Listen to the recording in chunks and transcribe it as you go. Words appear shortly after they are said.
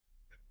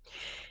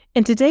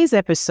In today's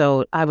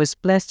episode, I was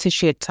blessed to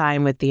share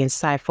time with the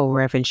insightful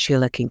Reverend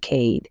Sheila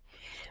Kincaid.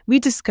 We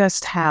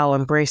discussed how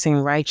embracing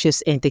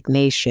righteous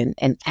indignation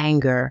and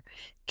anger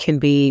can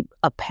be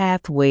a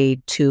pathway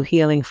to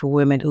healing for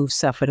women who've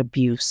suffered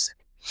abuse.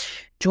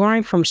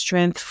 Drawing from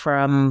strength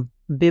from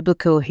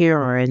biblical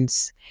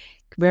heroines,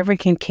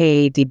 Reverend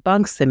Kincaid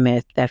debunks the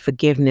myth that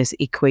forgiveness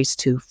equates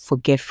to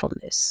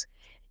forgetfulness.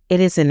 It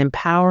is an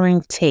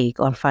empowering take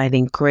on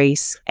finding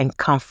grace and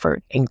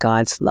comfort in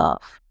God's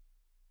love.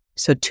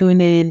 So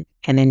tune in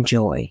and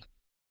enjoy.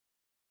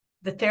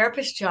 The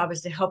therapist's job is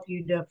to help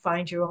you to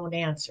find your own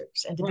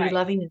answers and to be Right.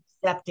 loving and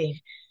accepting.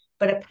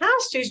 But a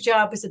pastor's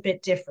job is a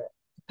bit different.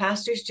 The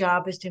pastor's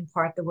job is to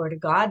impart the word of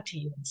God to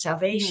you and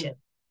salvation.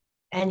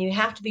 And you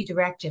have to be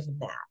directive in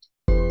that.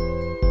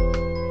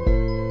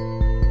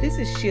 This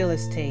is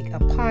Sheila's Take, a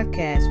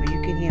podcast where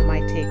you can hear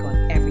my take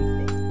on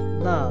everything: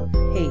 love,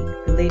 hate,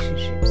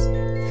 relationships,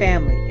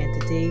 family,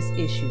 and today's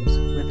issues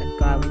with a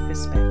godly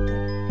perspective.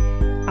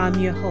 I'm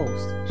your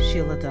host,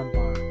 Sheila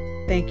Dunbar.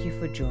 Thank you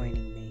for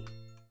joining me.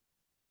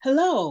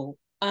 Hello,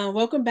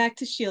 welcome back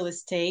to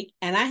Sheila's Take,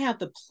 and I have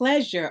the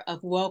pleasure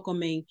of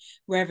welcoming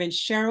Reverend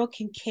Cheryl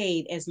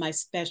Kincaid as my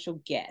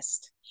special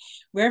guest.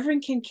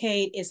 Reverend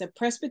Kincaid is a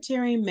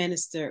Presbyterian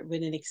minister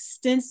with an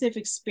extensive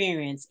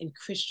experience in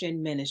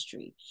Christian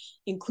ministry,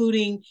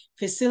 including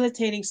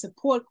facilitating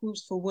support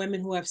groups for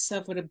women who have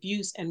suffered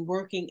abuse and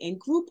working in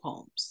group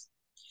homes.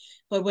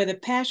 But with a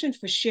passion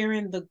for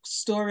sharing the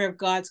story of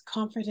God's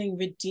comforting,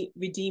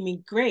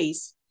 redeeming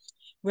grace,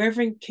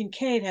 Reverend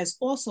Kincaid has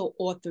also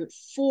authored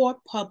 4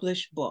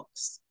 published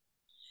books.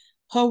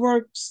 Her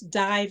works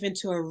dive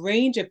into a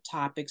range of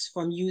topics,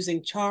 from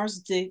using Charles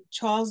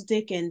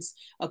Dickens'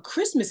 A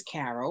Christmas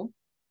Carol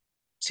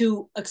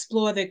to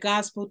explore the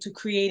gospel, to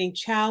creating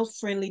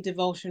child-friendly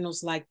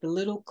devotionals like The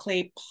Little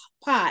Clay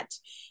Pot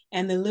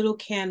and The Little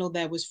Candle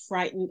That Was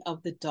Frightened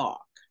of the Dark.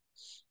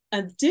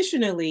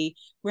 Additionally,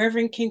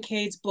 Reverend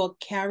Kincaid's book,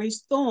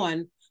 Carrie's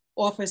Thorn,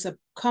 offers a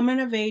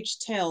coming-of-age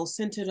tale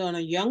centered on a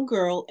young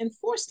girl in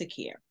foster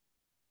care.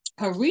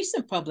 Her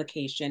recent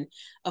publication,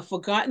 A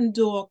Forgotten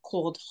Door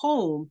Called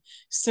Home,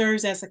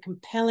 serves as a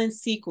compelling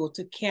sequel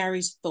to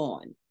Carrie's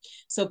Thorn.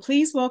 So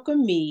please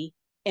welcome me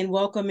in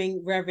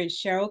welcoming Reverend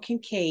Cheryl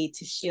Kincaid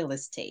to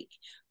Sheila's Take.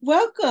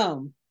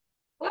 Welcome.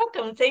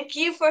 Welcome. Thank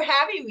you for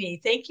having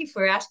me. Thank you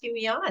for asking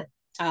me on.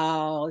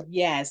 Oh,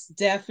 yes,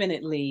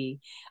 definitely.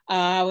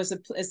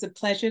 It's a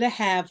pleasure to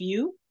have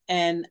you.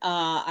 And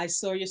I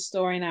saw your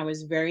story and I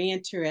was very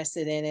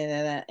interested in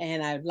it.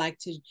 And I'd like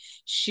to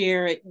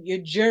share your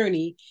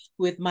journey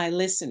with my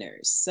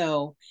listeners.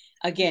 So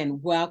again,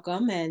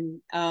 welcome.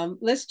 And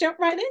let's jump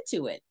right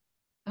into it.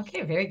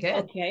 Okay, very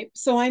good. Okay.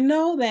 So I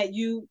know that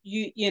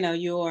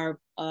you're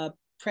a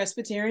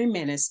Presbyterian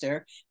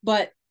minister,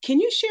 but can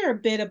you share a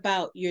bit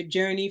about your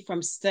journey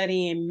from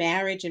studying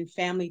marriage and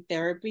family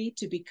therapy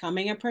to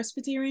becoming a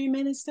Presbyterian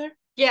minister?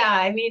 Yeah,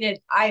 I mean,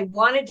 I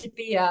wanted to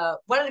be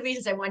one of the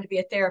reasons I wanted to be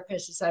a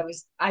therapist is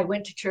I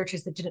went to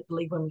churches that didn't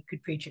believe women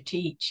could preach or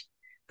teach,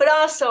 but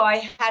also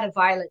I had a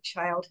violent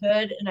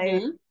childhood,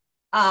 and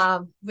I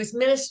was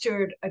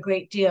ministered a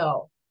great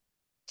deal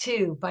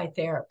to by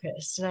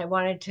therapists, and I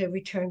wanted to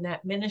return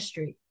that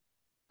ministry.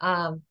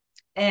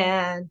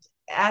 And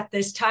at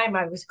this time,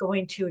 I was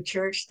going to a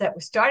church that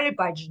was started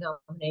by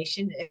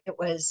denomination. It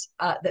was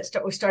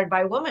was started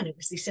by a woman. It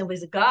was the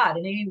Assemblies of God,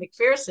 and Amy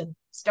McPherson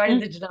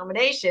started the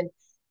denomination,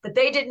 but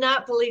they did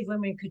not believe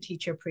women could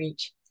teach or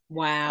preach.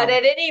 Wow. But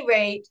at any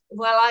rate,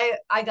 well,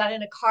 I got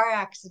in a car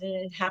accident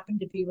and happened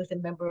to be with a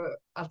member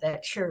of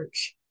that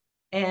church.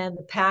 And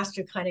the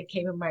pastor kind of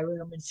came in my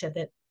room and said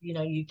that,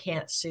 you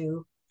can't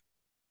sue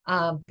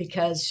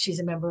because she's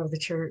a member of the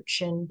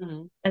church.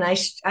 And I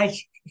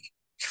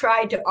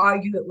tried to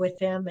argue it with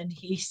him. And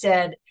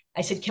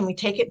I said, can we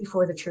take it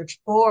before the church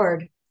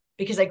board?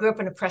 Because I grew up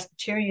in a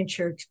Presbyterian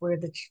church where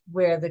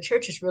the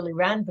church is really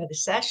run by the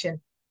session.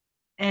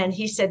 And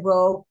he said,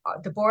 well,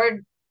 the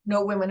board,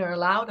 no women are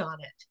allowed on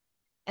it.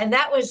 And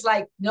that was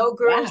like no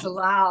girls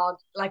allowed,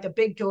 like a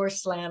big door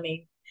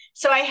slamming.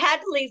 So I had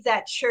to leave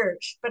that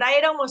church, but I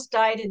had almost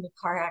died in the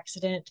car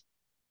accident.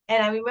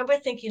 And I remember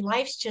thinking,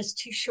 life's just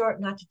too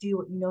short not to do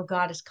what you know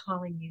God is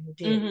calling you to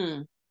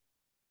do.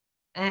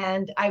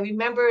 And I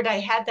remembered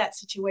I had that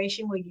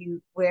situation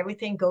where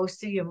everything goes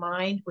through your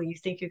mind, where you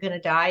think you're going to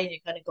die and you're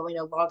going to go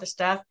into all the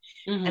stuff.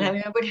 And I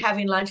remembered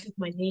having lunch with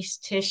my niece,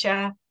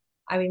 Tisha.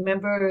 I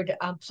remembered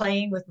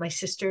playing with my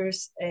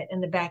sisters in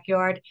the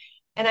backyard.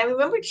 And I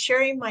remembered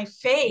sharing my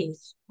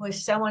faith with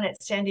someone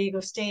at San Diego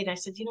State. I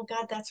said,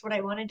 God, that's what I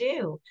want to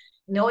do.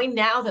 Knowing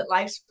now that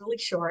life's really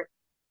short,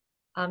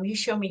 you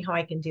show me how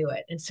I can do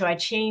it. And so I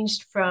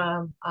changed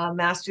from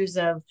Masters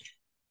of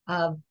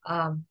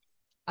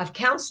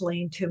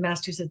Counseling to a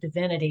Masters of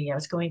Divinity. I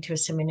was going to a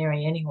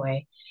seminary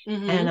anyway.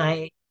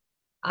 And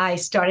I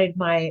started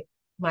my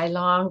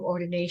long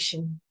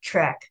ordination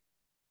trek.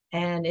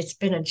 And it's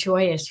been a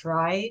joyous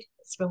ride.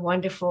 It's been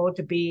wonderful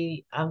to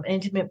be an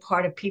intimate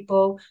part of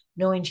people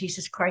knowing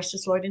Jesus Christ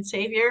as Lord and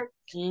Savior.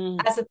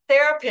 As a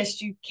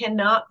therapist, you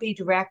cannot be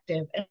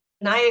directive. And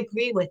And I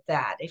agree with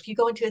that. If you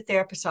go into a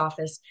therapist's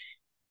office,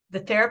 the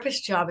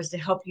therapist's job is to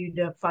help you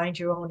to find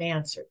your own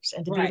answers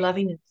and to be Right.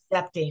 loving and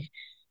accepting.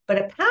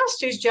 But a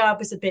pastor's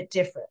job is a bit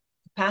different.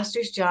 The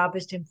pastor's job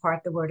is to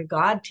impart the word of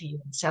God to you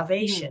and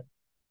salvation.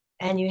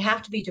 And you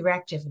have to be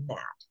directive in that.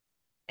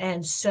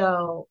 And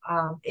so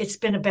it's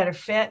been a better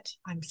fit.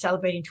 I'm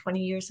celebrating 20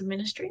 years of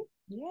ministry.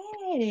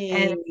 Yay.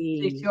 And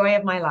it's the joy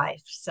of my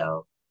life.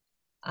 So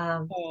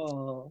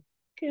oh,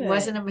 good. It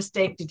wasn't a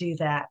mistake to do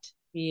that.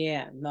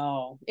 Yeah,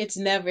 no, it's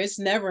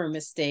never a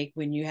mistake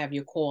when you have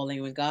your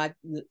calling. When God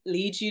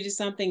leads you to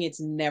something,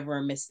 it's never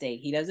a mistake.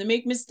 He doesn't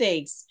make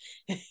mistakes.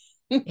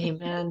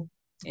 Amen.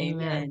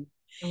 Amen.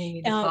 And we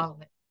need to follow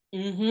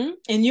it.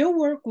 In your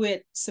work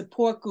with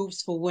support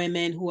groups for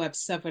women who have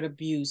suffered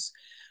abuse,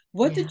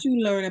 what did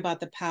you learn about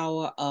the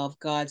power of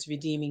God's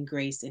redeeming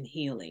grace and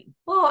healing?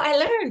 Well, I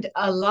learned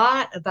a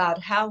lot about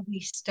how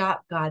we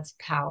stop God's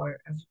power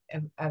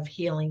of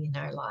healing in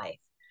our life.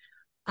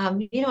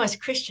 As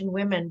Christian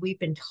women, we've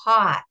been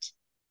taught,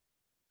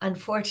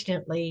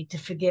 unfortunately, to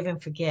forgive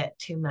and forget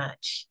too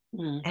much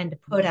and to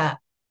put up.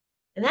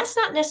 And that's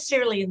not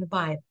necessarily in the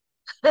Bible.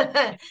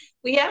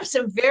 We have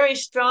some very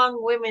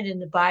strong women in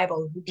the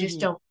Bible who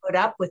just don't put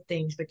up with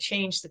things, but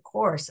change the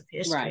course of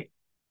history.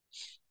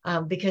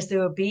 Right. Because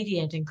they're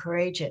obedient and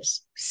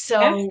courageous.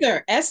 So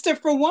Esther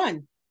for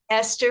one.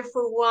 Esther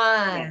for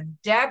one.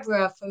 Yeah.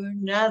 Deborah for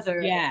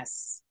another.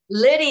 Yes.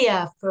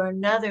 Lydia for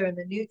another in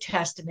the New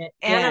Testament.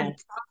 Anna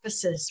the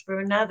prophetess for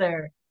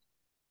another.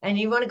 And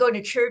you want to go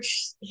to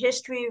church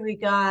history, we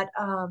got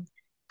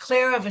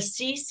Clara of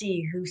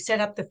Assisi, who set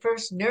up the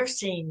first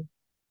nursing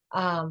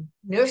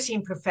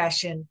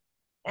profession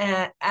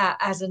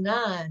as a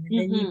nun. And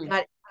then you've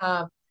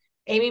got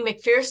Amy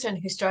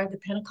McPherson, who started the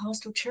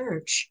Pentecostal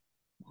church.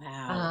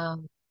 Wow.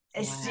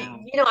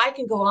 I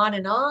can go on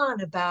and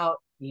on about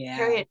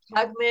Harriet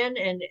Tubman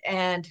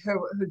and her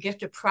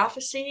gift of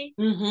prophecy.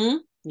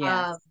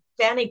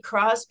 Fanny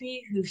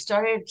Crosby, who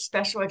started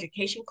special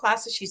education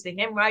classes. She's the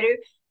hymn writer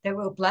that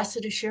wrote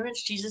Blessed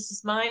Assurance, Jesus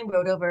is Mine,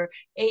 wrote over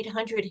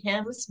 800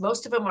 hymns.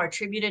 Most of them are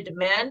attributed to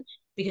men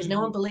because no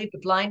one believed a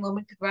blind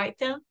woman could write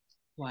them.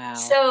 Wow.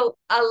 So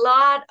a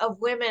lot of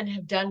women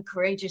have done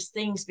courageous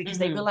things because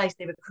they realized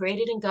they were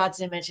created in God's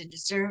image and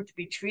deserved to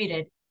be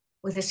treated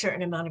with a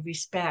certain amount of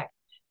respect.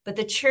 But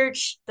the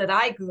church that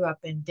I grew up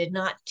in did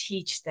not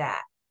teach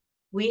that.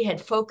 We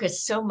had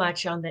focused so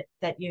much on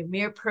that your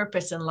mere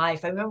purpose in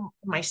life. I remember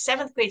my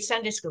 7th grade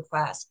Sunday school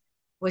class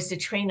was to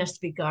train us to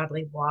be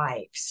godly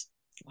wives.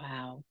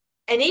 Wow.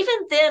 And even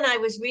then I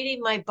was reading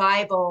my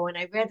Bible and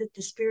I read that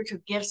the spiritual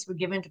gifts were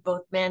given to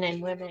both men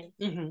and women.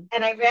 And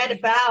I read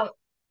about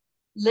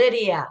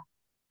Lydia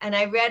and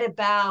I read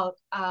about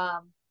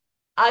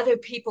other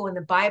people in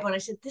the Bible. And I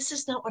said, this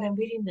is not what I'm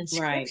reading in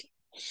scripture.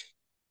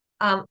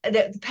 Right.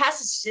 The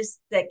passages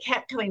that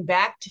kept coming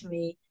back to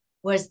me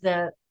was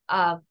the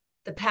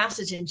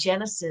passage in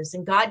Genesis,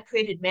 and God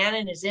created man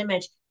in his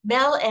image,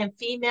 male and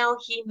female,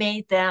 he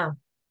made them.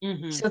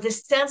 So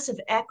this sense of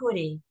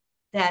equity,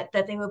 that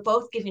they were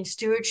both given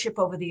stewardship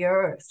over the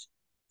earth,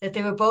 that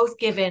they were both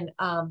given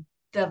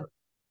the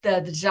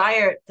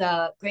desire,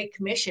 the Great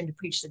Commission to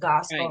preach the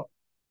gospel. Right.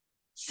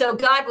 So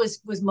God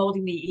was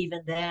molding me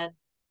even then.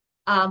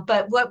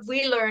 But what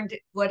we learned,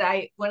 one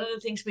of the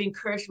things we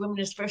encourage women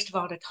is, first of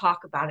all, to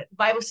talk about it. The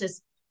Bible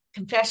says,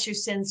 confess your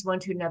sins one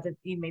to another,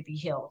 you may be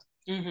healed.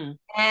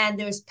 And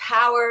there's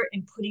power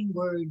in putting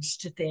words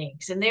to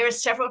things. And there are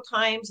several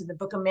times in the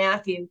book of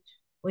Matthew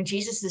when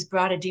Jesus has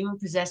brought a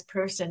demon-possessed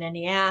person and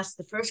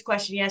the first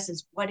question he asks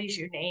is, what is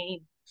your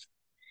name?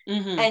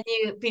 And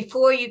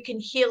before you can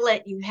heal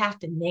it, you have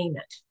to name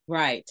it.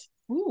 Right.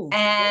 Ooh,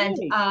 and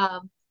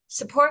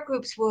support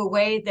groups were a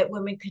way that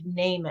women could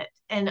name it.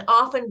 And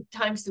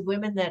oftentimes the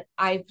women that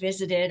I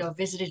visited or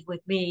visited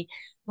with me,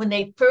 when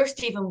they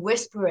first even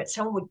whisper it,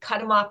 someone would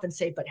cut them off and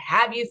say, but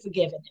have you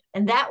forgiven him?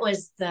 And that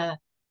was the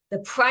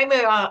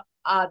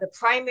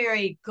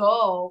primary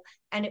goal,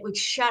 and it would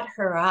shut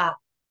her up.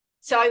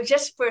 So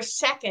just for a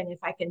second, if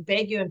I can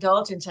beg your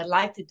indulgence, I'd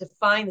like to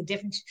define the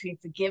difference between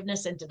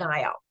forgiveness and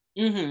denial.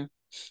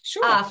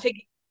 Sure.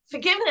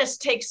 Forgiveness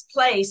takes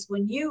place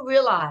when you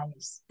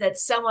realize that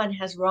someone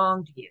has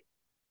wronged you.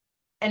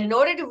 And in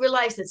order to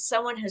realize that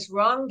someone has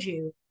wronged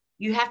you,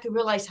 you have to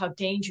realize how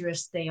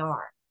dangerous they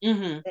are.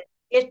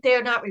 If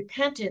they're not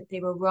repentant, they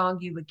will wrong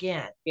you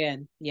again.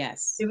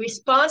 Yes. The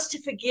response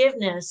to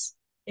forgiveness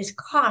is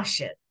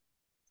caution.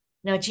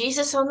 Now,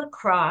 Jesus on the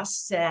cross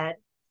said,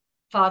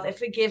 Father,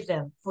 forgive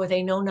them, for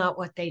they know not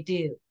what they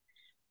do.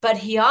 But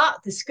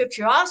the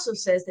scripture also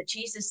says that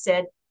Jesus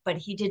said, but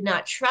he did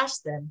not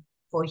trust them,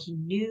 for he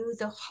knew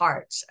the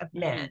hearts of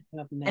men.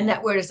 And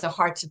that word is the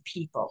hearts of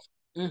people.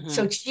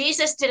 So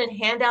Jesus didn't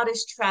hand out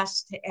his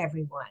trust to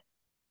everyone.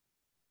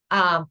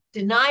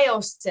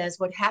 Denial says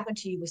what happened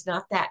to you was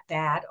not that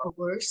bad, or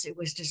worse, it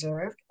was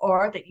deserved,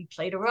 or that you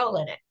played a role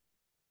in it.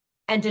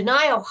 And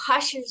denial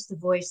hushes the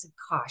voice of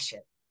caution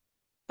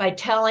by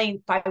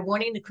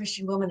warning the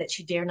Christian woman that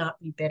she dare not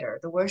be bitter.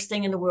 The worst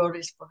thing in the world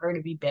is for her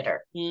to be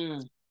bitter.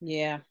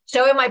 Yeah.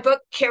 So in my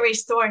book,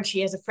 Carrie's Thorn,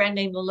 she has a friend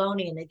named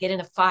Maloney, and they get in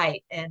a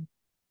fight, and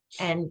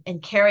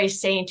Carrie's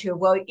saying to her,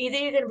 well, either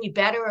you're going to be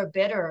better or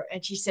bitter.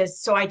 And she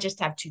says, so I just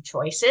have two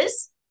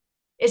choices.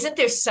 Isn't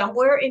there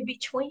somewhere in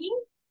between?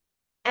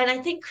 And I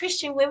think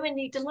Christian women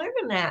need to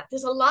learn that.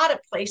 There's a lot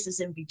of places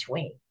in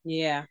between.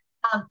 Yeah.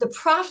 The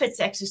prophets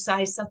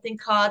exercised something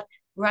called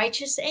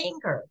righteous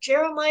anger.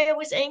 Jeremiah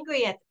was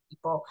angry at the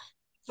people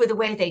for the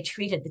way they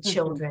treated the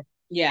children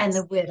and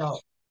the widow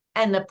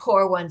and the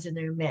poor ones in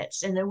their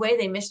midst, and the way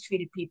they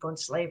mistreated people in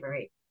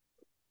slavery.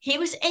 He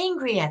was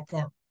angry at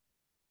them.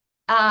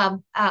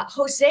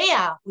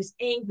 Hosea was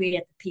angry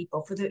at the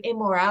people for their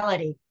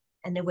immorality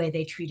and the way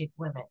they treated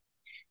women.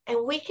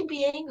 And we can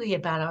be angry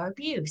about our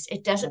abuse.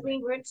 It doesn't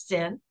mean we're in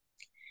sin,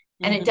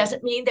 and it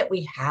doesn't mean that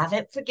we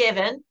haven't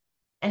forgiven,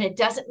 and it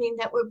doesn't mean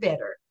that we're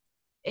bitter.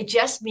 It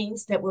just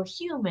means that we're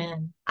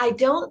human. I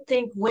don't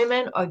think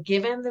women are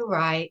given the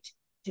right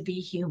to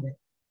be human.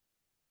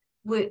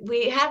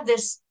 We have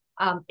this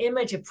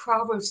image of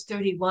Proverbs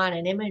 31,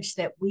 an image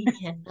that we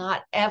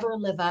cannot ever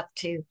live up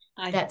to,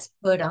 that's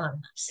put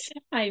on us.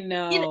 I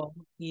know. You know,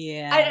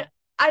 yeah.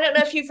 I don't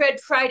know if you've read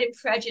Pride and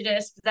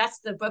Prejudice, but that's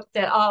the book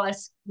that all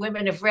us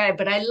women have read.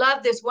 But I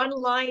love, there's one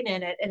line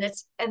in it, and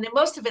then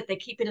most of it they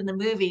keep it in the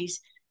movies.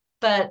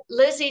 But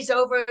Lizzie's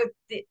over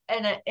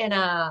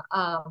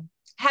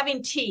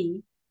having tea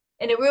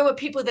in a room of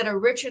people that are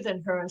richer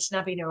than her and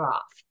snubbing her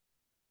off.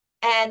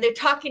 And they're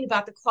talking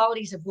about the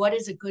qualities of what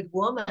is a good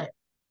woman.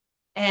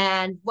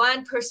 And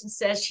one person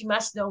says she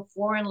must know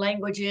foreign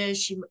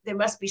languages. There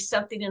must be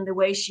something in the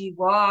way she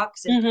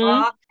walks and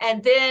talks.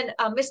 And then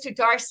Mr.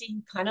 Darcy,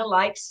 who kind of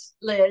likes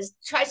Liz,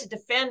 tries to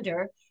defend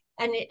her.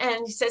 And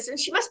he says, and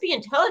she must be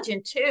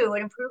intelligent too,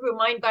 and improve her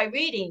mind by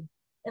reading.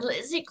 And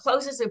Lizzie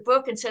closes her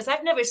book and says,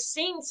 I've never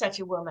seen such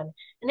a woman.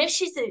 And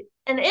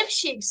if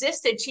she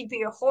existed, she'd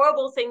be a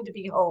horrible thing to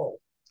behold.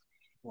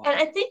 Wow. And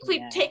I think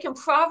we've taken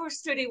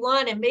Proverbs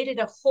 31 and made it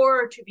a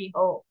horror to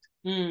behold.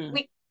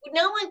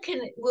 No one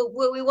can,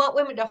 we want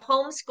women to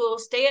homeschool,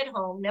 stay at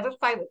home, never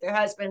fight with their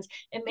husbands,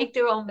 and make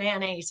their own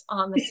mayonnaise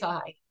on the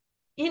side.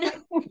 You know,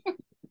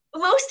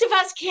 most of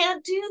us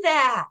can't do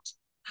that.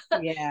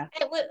 Yeah.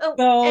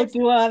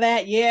 Do all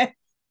that. Yeah.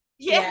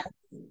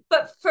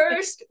 But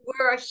first,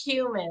 we're a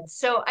human.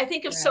 So I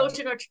think of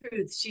Sojourner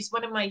Truth. She's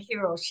one of my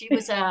heroes. She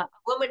was a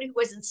woman who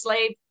was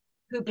enslaved,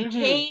 who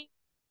became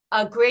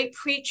a great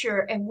preacher.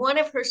 And one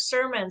of her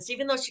sermons,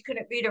 even though she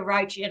couldn't read or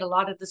write, she had a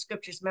lot of the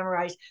scriptures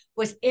memorized,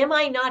 was, am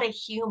I not a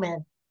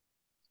human?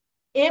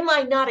 Am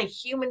I not a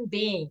human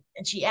being?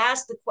 And she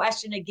asked the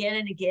question again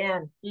and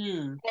again.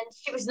 And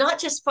she was not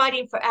just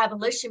fighting for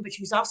abolition, but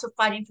she was also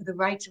fighting for the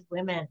rights of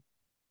women.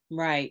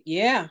 Right.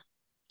 Yeah.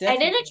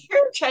 Definitely. And in a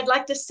church, I'd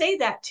like to say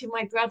that to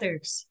my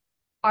brothers.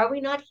 Are we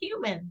not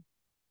human?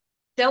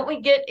 Don't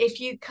we get, if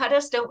you cut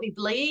us, don't we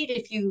bleed?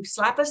 If you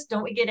slap us,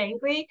 don't we get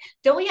angry?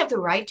 Don't we have the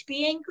right to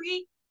be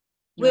angry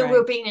when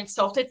we're being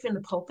insulted from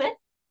the pulpit?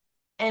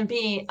 And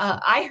being,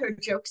 I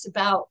heard jokes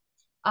about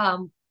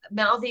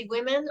mouthy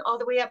women all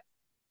the way up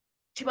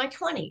to my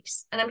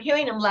 20s. And I'm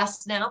hearing them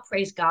less now,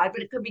 praise God,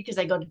 but it could be because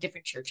I go to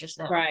different churches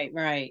now. Right.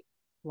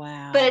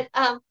 Wow. But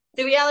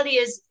the reality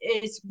is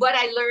what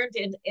I learned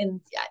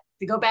in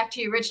to go back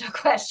to your original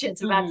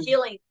questions about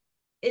healing,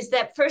 is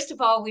that first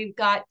of all, we've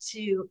got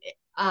to,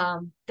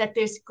 that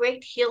there's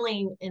great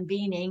healing in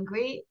being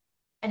angry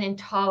and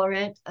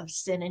intolerant of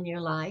sin in your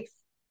life,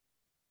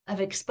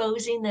 of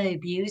exposing the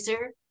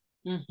abuser.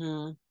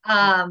 In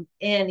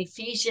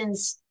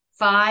Ephesians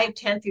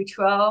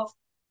 5:10-12,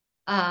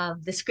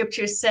 the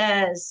scripture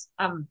says,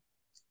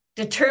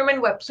 determine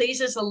what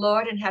pleases the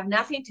Lord and have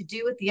nothing to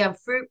do with the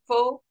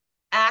unfruitful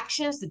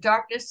actions the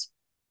darkness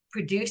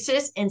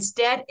produces.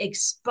 Instead,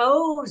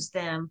 expose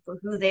them for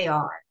who they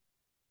are.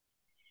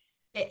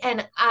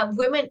 And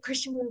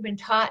Christian women have been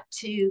taught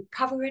to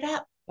cover it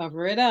up.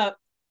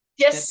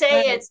 Just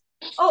say it's,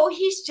 oh,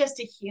 he's just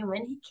a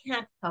human, he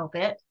can't help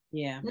it.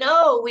 Yeah.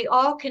 No, we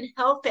all can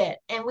help it.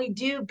 And we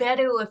do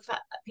better if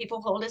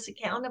people hold us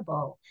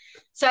accountable.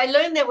 So I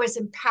learned there was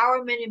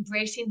empowerment,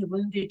 embracing the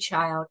wounded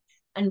child,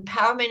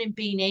 empowerment in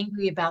being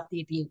angry about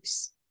the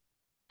abuse,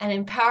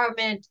 and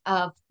empowerment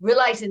of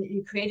realizing that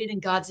you're created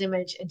in God's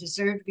image and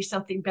deserve to be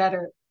something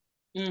better.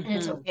 And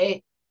it's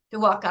okay to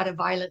walk out of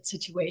violent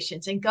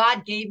situations. And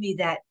God gave me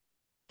that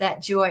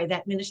joy,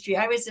 that ministry.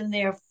 I was in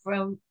there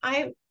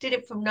I did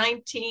it from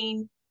I'm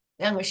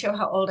going to show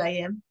how old I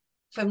am,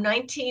 from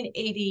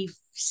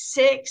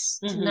 1986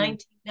 to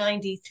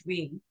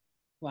 1993.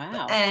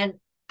 Wow. And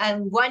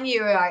 1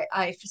 year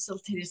I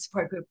facilitated a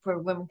support group for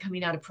women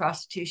coming out of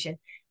prostitution.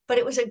 But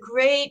it was a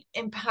great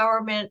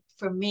empowerment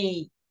for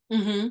me,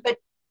 but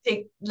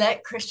to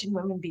let Christian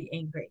women be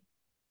angry.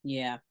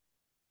 Yeah.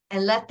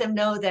 And let them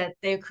know that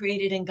they're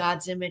created in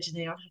God's image and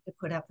they don't have to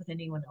put up with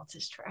anyone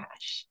else's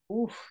trash.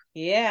 Oof,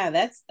 yeah,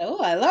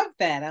 I love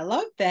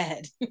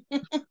that.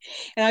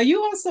 Now,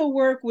 you also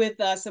work with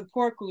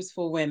support groups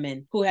for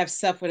women who have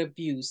suffered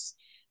abuse.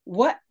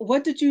 What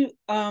did you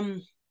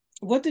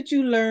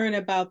learn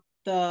about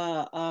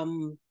the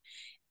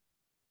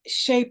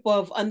shape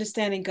of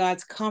understanding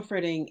God's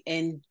comforting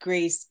and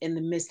grace in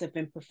the midst of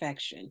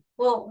imperfection.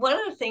 Well, one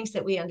of the things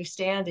that we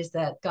understand is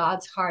that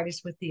God's heart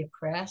is with the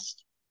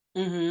oppressed.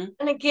 Mm-hmm.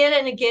 And again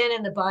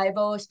in the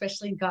Bible,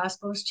 especially in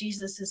Gospels,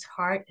 Jesus's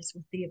heart is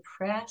with the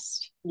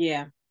oppressed.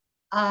 Yeah.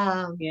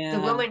 The Yeah.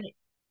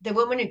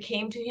 woman who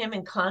came to him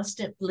in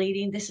constant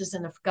bleeding. This is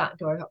in a forgotten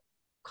door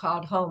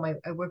called home.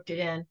 I worked it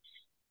in.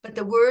 But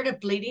the word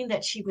of bleeding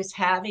that she was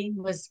having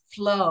was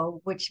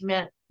flow, which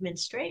meant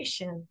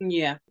menstruation.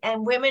 Yeah.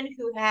 And women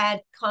who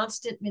had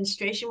constant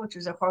menstruation, which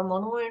was a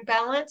hormonal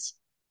imbalance,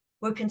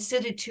 were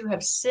considered to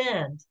have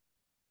sinned.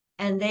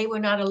 And they were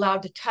not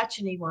allowed to touch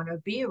anyone or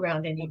be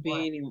around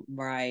anyone.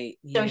 Right.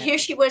 So Yeah. here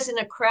she was in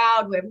a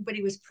crowd where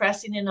everybody was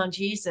pressing in on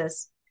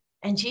Jesus,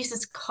 and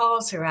Jesus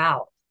calls her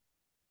out.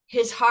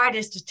 His heart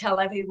is to tell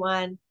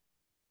everyone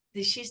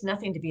that she's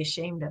nothing to be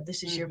ashamed of.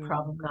 This is your Mm-hmm.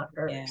 problem, not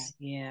Yeah. hers.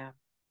 Yeah.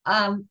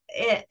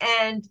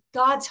 And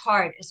God's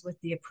heart is with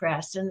the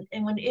oppressed.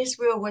 And when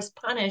Israel was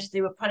punished,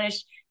 they were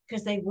punished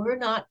because they were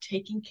not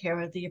taking care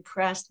of the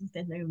oppressed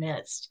within their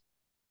midst.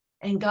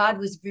 And God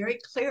was very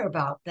clear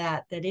about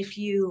that, that if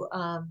you,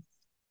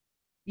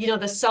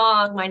 the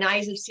song, "Mine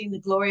eyes have seen the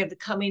glory of the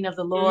coming of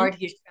the Lord,"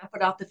 He's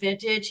trampled off the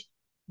vintage,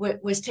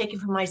 was taken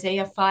from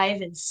Isaiah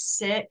 5 and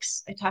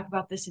 6. I talk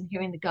about this in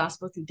Hearing the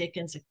Gospel through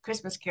Dickens, A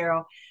Christmas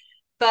Carol.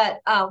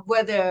 But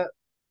where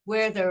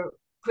the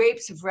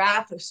grapes of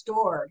wrath are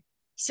stored.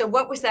 So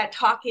what was that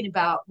talking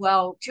about?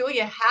 Well,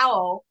 Julia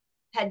Howell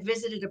had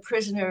visited a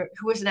prisoner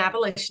who was an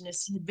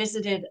abolitionist, had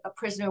visited a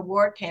prisoner of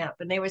war camp,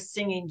 and they were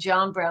singing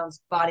John Brown's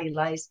 "Body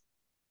Lies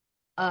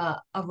a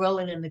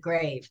Rolling in the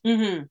Grave."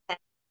 Mm-hmm.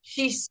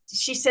 She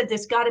said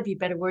there's got to be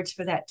better words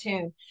for that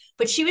tune.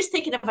 But she was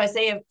thinking of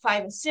Isaiah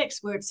 5 and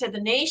 6, where it said the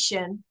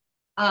nation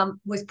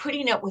was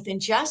putting up with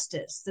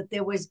injustice, that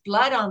there was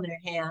blood on their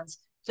hands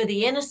for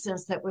the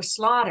innocents that were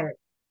slaughtered.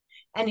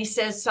 And he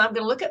says, so I'm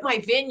going to look at my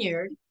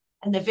vineyard,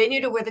 and the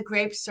vineyard where the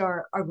grapes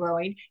are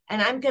growing,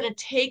 and I'm going to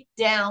take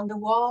down the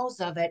walls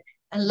of it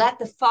and let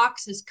the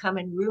foxes come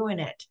and ruin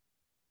it.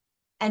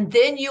 And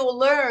then you'll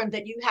learn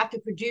that you have to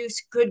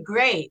produce good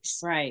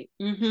grapes. Right.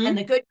 Mm-hmm. And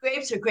the good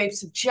grapes are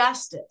grapes of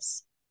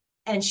justice.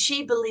 And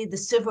she believed the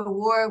Civil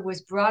War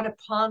was brought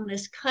upon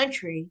this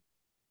country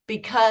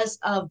because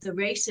of the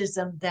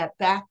racism that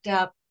backed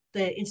up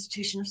the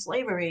institution of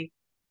slavery.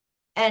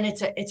 And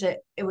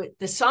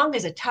the song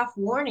is a tough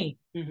warning.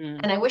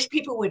 Mm-hmm. And I wish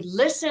people would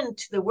listen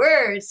to the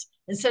words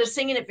instead of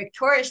singing it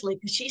victoriously,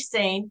 because she's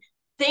saying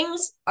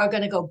things are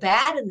going to go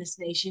bad in this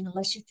nation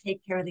unless you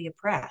take care of the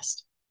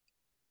oppressed.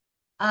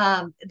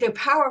 They're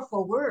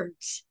powerful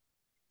words.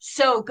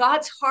 So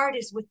God's heart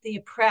is with the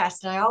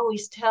oppressed. And I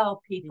always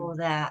tell people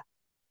that.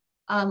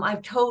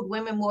 I've told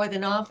women more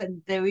than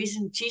often, the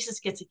reason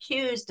Jesus gets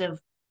accused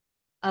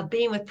of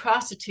being with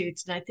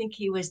prostitutes, and I think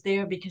he was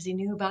there because he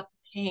knew about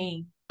the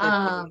pain.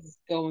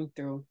 Going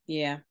through.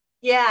 Yeah.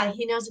 Yeah,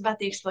 he knows about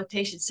the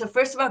exploitation. So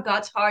first of all,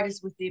 God's heart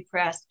is with the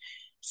oppressed.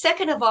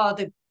 Second of all,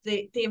 the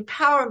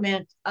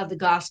empowerment of the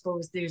gospel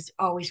is there's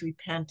always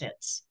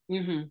repentance.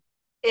 Mm-hmm.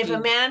 If a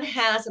man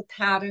has a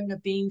pattern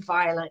of being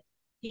violent,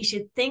 he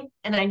should think,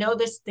 and I know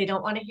this, they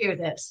don't want to hear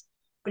this,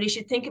 but he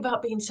should think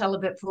about being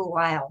celibate for a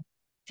while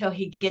till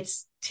he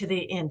gets to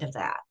the end of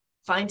that.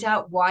 Finds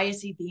out why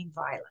is he being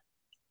violent.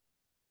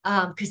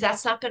 Because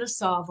that's not going to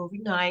solve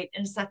overnight,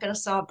 and it's not going to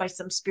solve by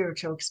some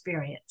spiritual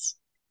experience.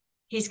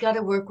 He's got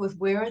to work with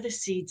where are the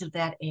seeds of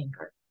that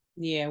anger.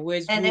 Yeah,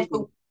 where's and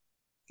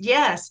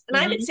yes, and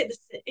I would Mm-hmm.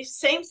 say the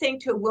same thing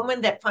to a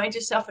woman that finds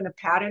herself in a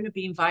pattern of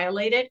being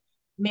violated.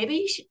 Maybe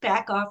you should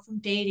back off from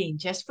dating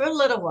just for a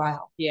little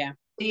while. Yeah.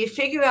 Do you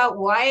figure out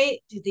why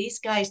do these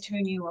guys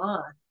turn you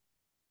on?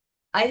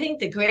 I think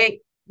the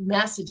great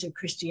message of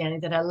Christianity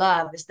that I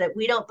love is that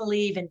we don't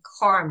believe in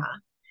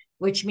karma,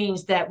 which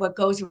means that what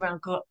goes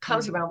around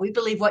comes Mm-hmm. around. We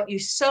believe what you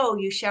sow,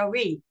 you shall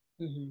reap.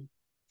 Mm-hmm.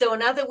 So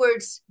in other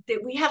words,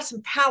 that we have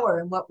some power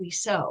in what we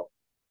sow.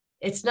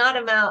 It's not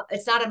about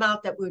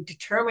that we're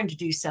determined to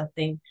do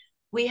something.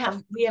 We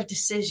have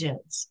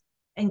decisions,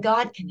 and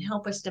God can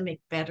help us to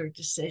make better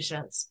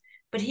decisions,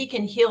 but he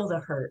can heal the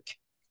hurt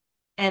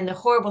and the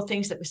horrible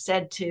things that were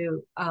said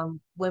to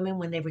women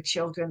when they were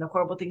children, the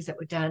horrible things that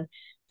were done.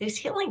 There's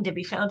healing to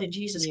be found in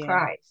Jesus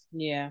Christ.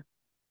 Yeah.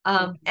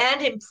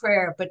 And in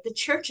prayer, but the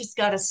church has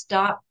got to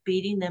stop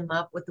beating them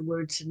up with the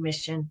word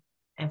submission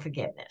and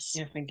forgiveness.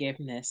 And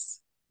forgiveness.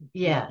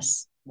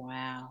 Yes.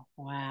 Wow.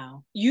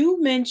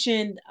 You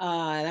mentioned,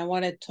 and I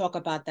want to talk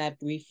about that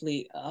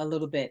briefly a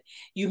little bit.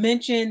 You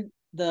mentioned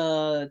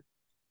the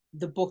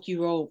book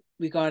you wrote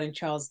regarding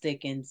Charles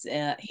Dickens,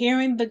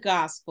 Hearing the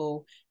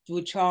Gospel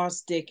through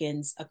Charles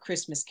Dickens, A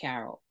Christmas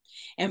Carol.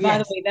 And by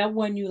the way, that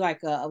won you like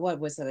what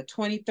was it, a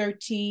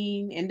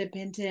 2013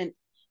 Independent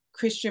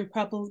Christian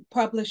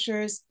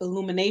Publishers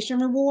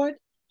Illumination Award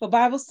for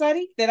Bible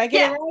study? Did I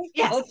get it right?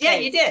 Yes. Okay. Yeah,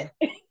 you did.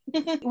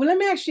 Well, let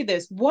me ask you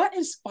this. What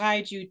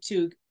inspired you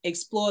to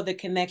explore the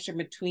connection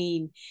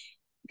between,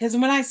 because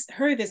when I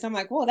heard this, I'm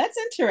like, well, that's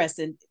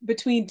interesting,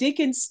 between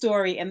Dickens'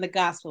 story and the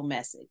gospel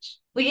message?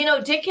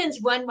 Well, Dickens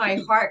won my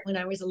heart when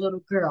I was a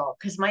little girl,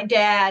 because my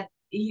dad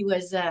he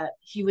was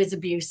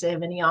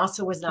abusive, and he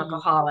also was an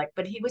alcoholic,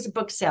 but he was a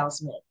book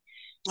salesman.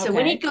 So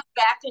when he got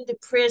back into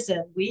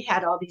prison, we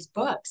had all these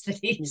books that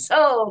he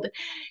sold,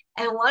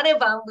 and one of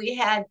them we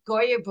had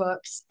Goya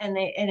books, and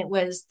it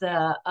was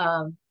the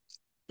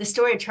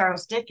story of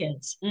Charles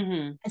Dickens.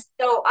 And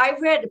so I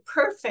read the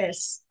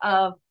preface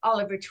of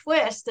Oliver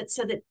Twist that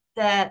said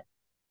that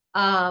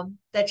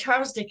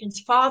Charles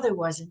Dickens' father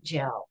was in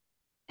jail,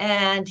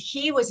 and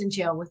he was in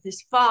jail with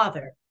his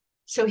father.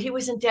 So he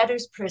was in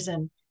debtor's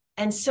prison.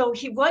 And so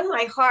he won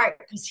my heart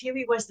because here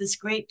he was, this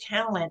great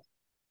talent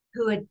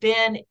who had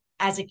been,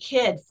 as a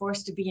kid,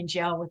 forced to be in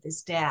jail with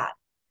his dad.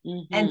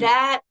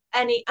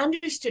 And he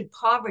understood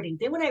poverty.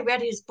 Then when I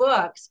read his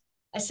books,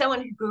 as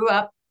someone who grew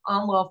up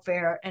on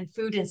welfare and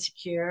food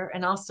insecure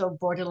and also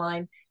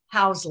borderline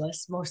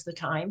houseless most of the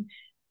time,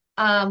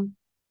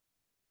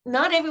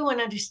 not everyone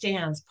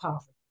understands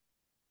poverty.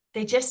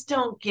 They just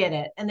don't get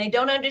it. And they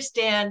don't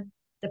understand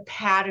the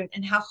pattern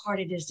and how hard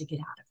it is to get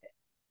out of it.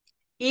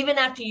 Even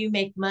after you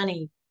make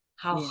money,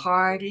 how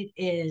hard it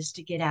is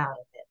to get out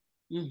of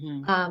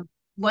it.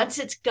 Once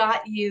it's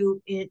got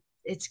you,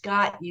 it's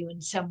got you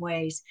in some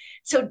ways.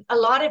 So a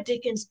lot of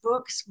Dickens'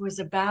 books was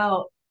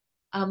about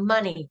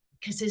money,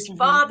 because his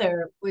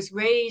father was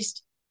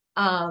raised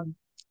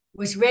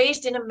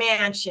in a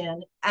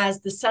mansion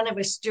as the son of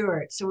a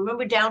steward. So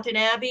remember Downton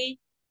Abbey?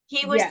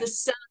 He was the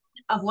son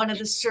of one of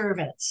the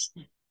servants,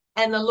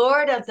 and the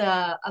lord of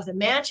the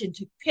mansion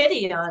took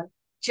pity on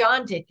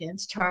John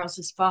Dickens,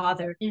 Charles's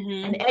father,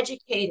 and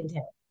educated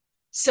him.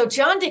 So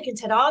John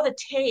Dickens had all the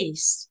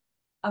taste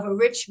of a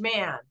rich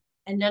man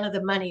and none of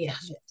the money of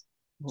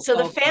it. So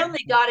the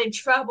family got in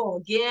trouble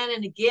again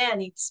and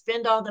again. He'd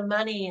spend all the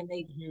money, and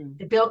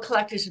the bill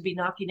collectors would be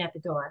knocking at the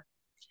door.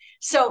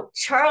 So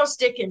Charles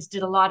Dickens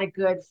did a lot of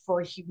good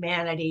for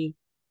humanity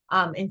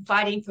in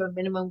fighting for a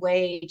minimum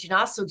wage, and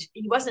also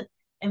he wasn't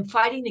and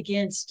fighting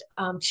against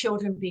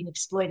children being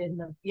exploited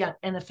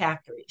in the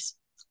factories.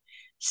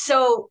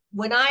 So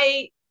when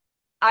I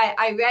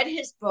read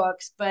his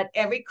books, but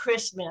every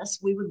Christmas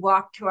we would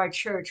walk to our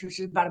church, which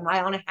was about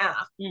 1.5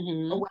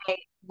 miles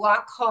away,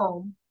 walk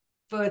home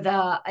for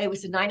it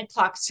was a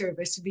 9:00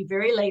 service. It'd be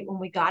very late when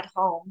we got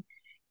home.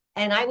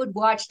 And I would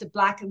watch the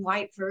black and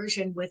white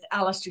version with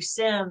Alistair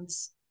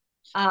Sims,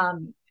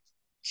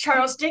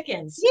 Charles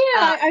Dickens.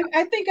 Yeah,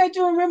 I think I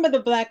do remember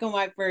the black and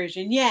white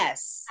version.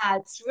 Yes.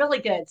 It's really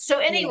good. So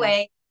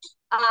anyway,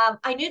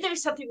 I knew there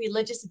was something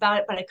religious about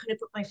it, but I couldn't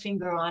put my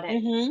finger on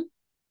it.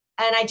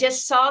 And I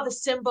just saw the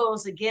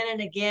symbols again and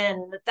again.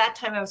 And at that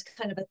time, I was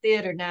kind of a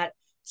theater nut.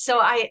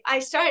 So I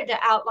started to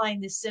outline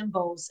the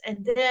symbols.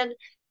 And then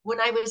when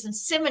I was in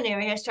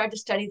seminary, I started to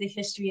study the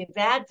history of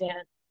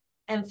Advent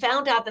and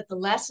found out that the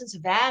lessons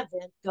of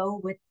Advent go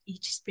with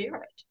each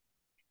spirit.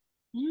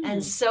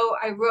 And so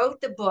I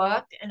wrote the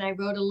book, and I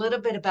wrote a little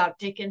bit about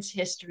Dickens'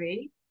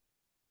 history,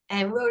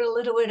 and wrote a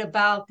little bit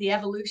about the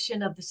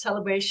evolution of the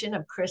celebration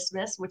of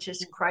Christmas, which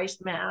is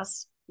Christ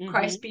Mass,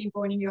 Christ being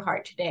born in your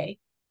heart today.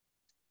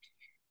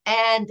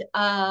 And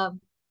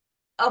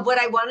what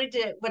I wanted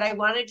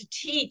to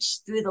teach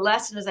through the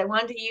lesson is I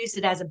wanted to use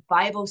it as a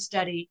Bible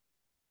study,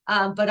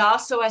 but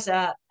also as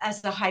a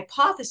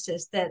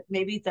hypothesis that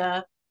maybe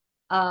the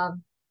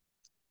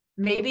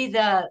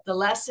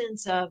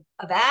lessons of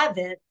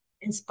Advent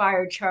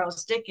inspired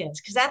Charles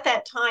Dickens, because at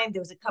that time there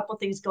was a couple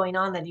things going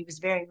on that he was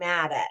very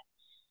mad at.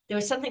 There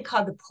was something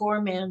called the poor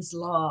man's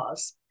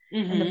laws,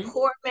 and the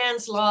poor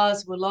man's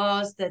laws were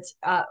laws that's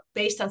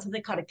based on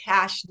something called a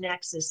cash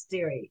nexus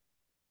theory,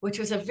 which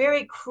was a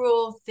very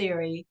cruel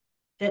theory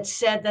that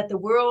said that the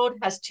world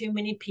has too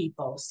many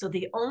people. So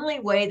the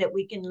only way that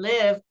we can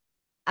live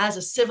as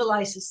a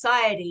civilized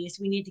society is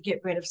we need to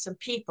get rid of some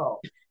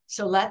people.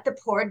 So let the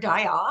poor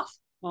die off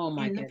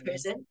in the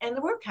prison and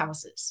the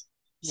workhouses.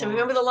 So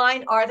remember the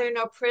line, are there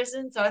no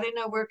prisons? Are there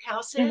no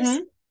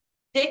workhouses?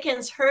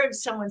 Dickens heard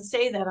someone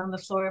say that on the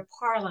floor of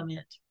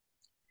Parliament.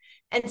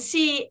 And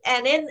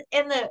in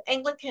the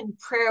Anglican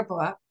prayer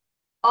book,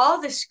 all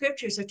the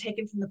scriptures are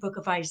taken from the book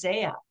of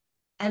Isaiah.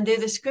 And they're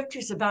the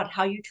scriptures about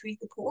how you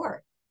treat the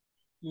poor.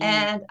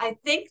 And I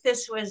think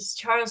this was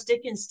Charles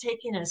Dickens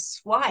taking a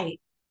swipe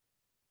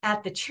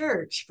at the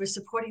church for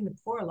supporting the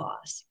poor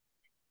laws.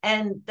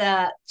 And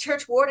the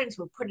church wardens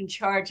were put in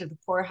charge of the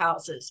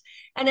poorhouses.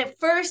 And at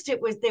first they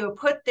were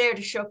put there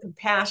to show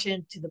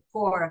compassion to the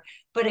poor,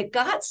 but it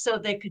got so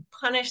they could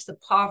punish the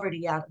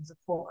poverty out of the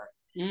poor.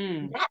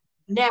 That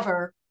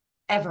never,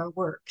 ever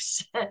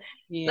works. Let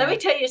me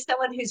tell you,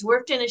 someone who's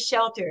worked in a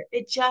shelter,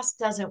 it just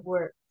doesn't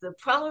work. The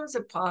problems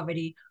of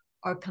poverty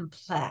are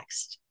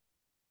complex.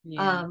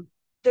 They're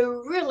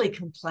really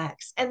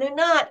complex. And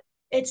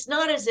it's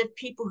not as if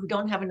people who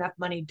don't have enough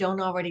money don't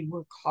already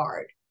work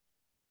hard.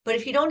 But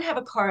if you don't have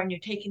a car and you're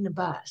taking the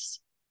bus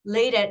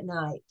late at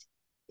night,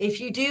 if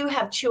you do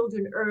have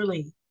children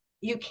early,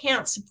 you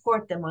can't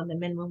support them on the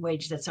minimum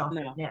wage that's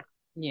offered now.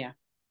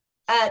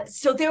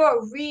 So there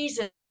are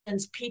reasons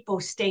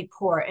people stay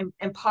poor,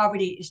 and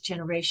poverty is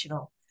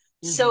generational.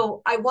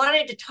 So I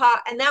wanted to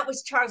talk, and that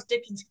was Charles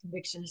Dickens'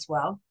 conviction as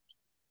well.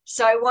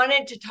 So I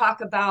wanted to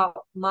talk about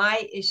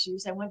my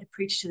issues. I wanted to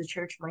preach to the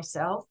church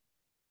myself.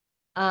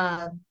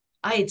 Um,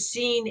 I had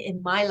seen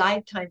in my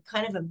lifetime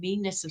kind of a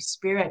meanness of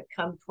spirit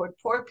come toward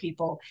poor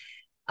people.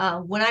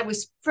 When I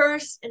was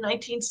first in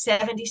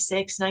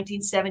 1976,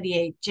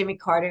 1978, Jimmy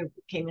Carter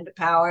came into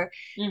power.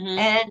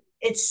 And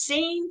it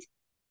seemed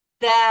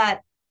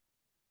that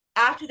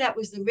after that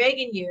was the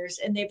Reagan years,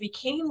 and there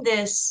became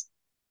this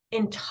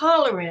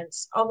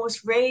intolerance,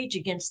 almost rage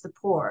against the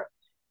poor.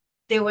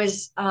 There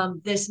was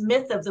this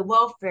myth of the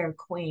welfare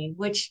queen,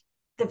 which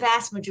the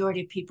vast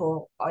majority of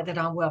people that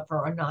are on welfare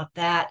are not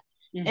that.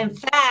 In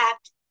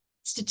fact,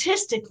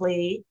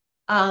 statistically,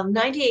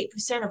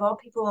 98% of all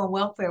people on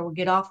welfare will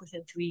get off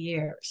within 3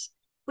 years.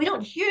 We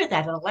don't hear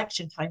that at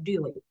election time,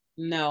 do we?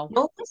 No.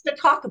 No one's to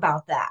talk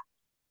about that.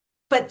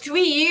 But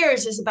 3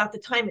 years is about the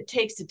time it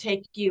takes to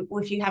take you,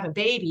 if you have a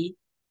baby,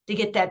 to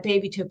get that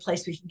baby to a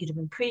place where you can get them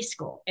in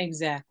preschool.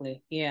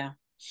 Exactly. Yeah.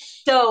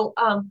 So,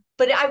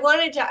 but I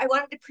wanted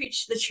to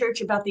preach to the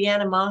church about the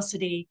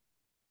animosity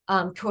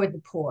toward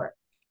the poor,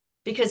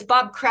 because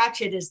Bob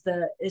Cratchit is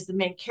the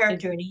main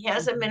character, and he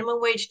has a minimum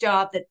wage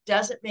job that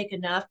doesn't make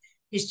enough.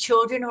 His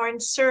children are in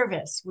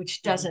service,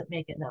 which doesn't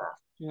make enough.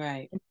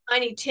 Right. And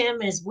Tiny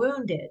Tim is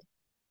wounded.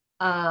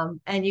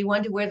 And you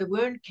wonder where the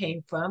wound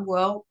came from.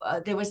 Well,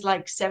 there was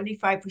like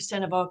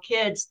 75% of all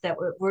kids that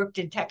worked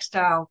in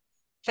textile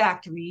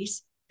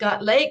factories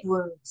got leg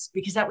wounds,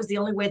 because that was the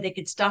only way they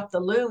could stop the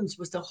looms,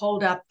 was to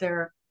hold up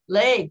their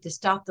leg to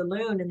stop the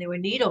loom, and there were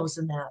needles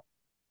in that,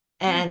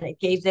 and it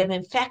gave them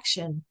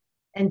infection.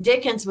 And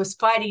Dickens was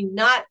fighting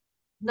not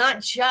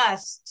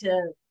just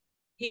to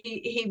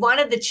he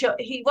wanted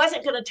he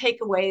wasn't going to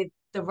take away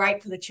the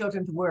right for the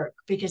children to work,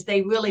 because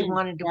they really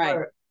wanted to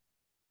work.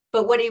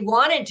 But what he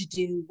wanted to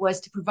do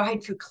was to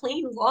provide for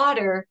clean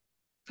water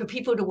for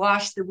people to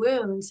wash the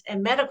wounds,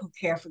 and medical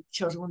care for the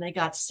children when they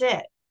got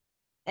sick.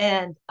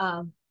 And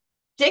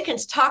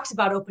Dickens talks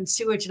about open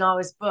sewage in all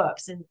his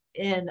books. And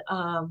in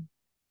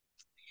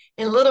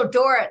Little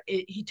Dorrit,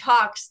 he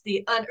talks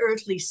the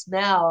unearthly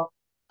smell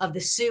of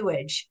the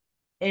sewage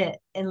in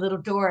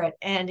Little Dorrit.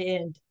 And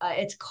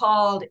it's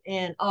called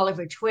in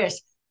Oliver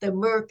Twist the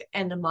murk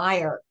and the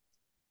mire.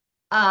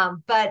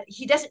 But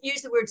he doesn't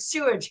use the word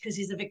sewage because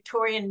he's a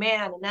Victorian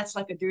man, and that's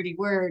like a dirty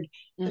word.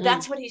 But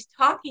that's what he's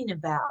talking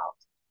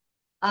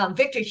about.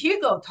 Victor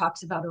Hugo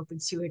talks about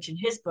open sewage in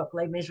his book,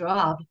 Les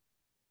Miserables.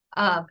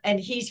 And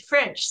he's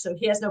French, so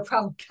he has no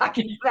problem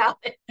talking about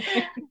it.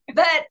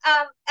 But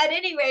at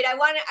any rate, I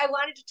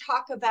wanted to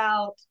talk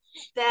about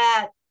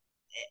that.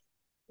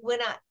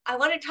 I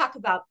want to talk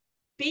about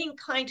being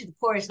kind to the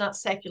poor is not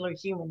secular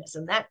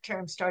humanism. That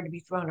term started to be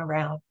thrown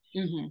around.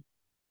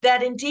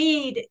 That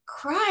indeed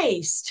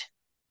Christ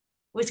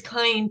was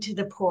kind to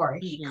the poor.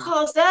 He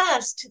calls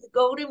us to the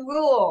golden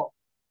rule,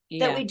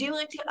 that we do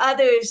unto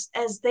others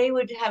as they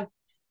would have,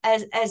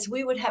 as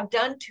we would have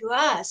done to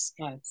us.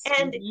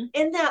 And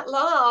in that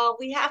law,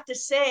 we have to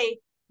say,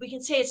 we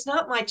can say it's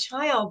not my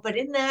child, but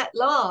in that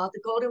law,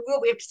 the golden rule,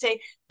 we have to say,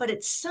 but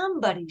it's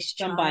somebody's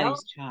child.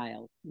 Somebody's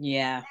child.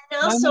 Yeah.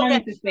 And also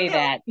that to say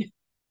that.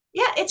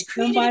 Yeah, it's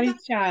created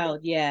somebody's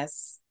child.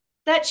 Yes.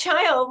 That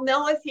child,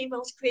 male or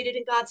female, is created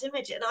in God's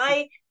image. And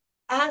I,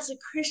 as a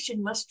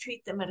Christian, must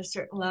treat them at a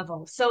certain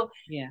level. So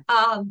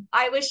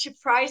I was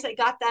surprised I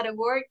got that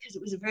award, because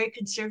it was a very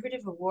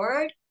conservative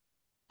award.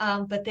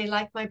 But they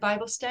liked my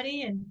Bible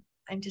study, and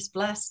I'm just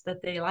blessed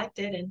that they liked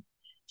it. And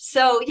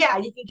so, yeah,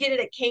 you can get it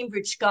at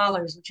Cambridge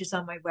Scholars, which is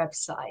on my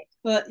website.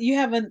 Well, you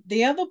have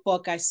the other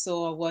book I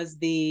saw was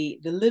the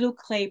Little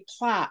Clay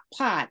Pot,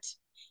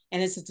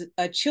 and it's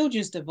a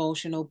children's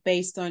devotional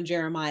based on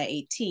Jeremiah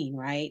 18,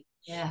 right?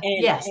 Yeah.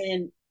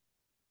 And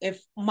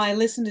if my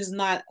listeners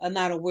are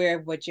not aware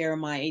of what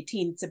Jeremiah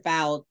 18, it's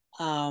about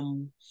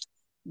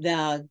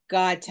the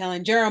God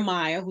telling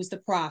Jeremiah, who's the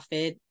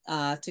prophet,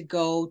 to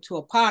go to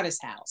a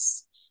potter's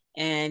house,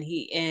 and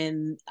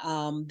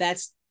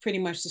that's pretty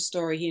much the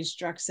story. He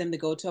instructs him to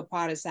go to a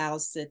potter's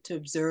house to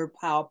observe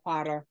how a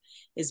potter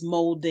is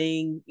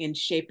molding and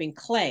shaping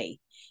clay.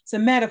 It's a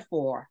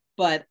metaphor,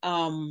 but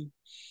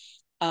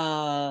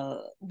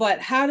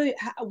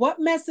what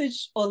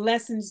message or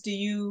lessons do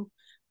you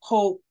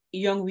hope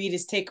young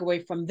readers take away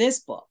from this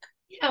book?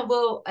 Yeah,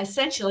 well,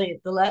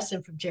 essentially the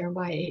lesson from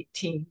Jeremiah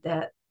 18,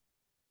 that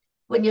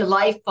when your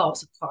life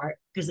falls apart,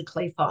 because the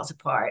clay falls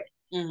apart,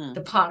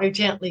 the potter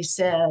gently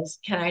says,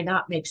 can I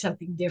not make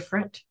something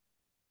different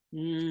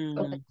from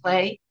the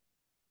clay?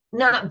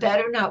 Not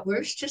better, not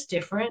worse, just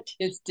different.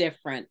 It's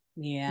different.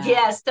 Yeah.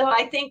 Yeah. So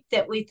I think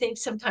that we think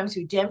sometimes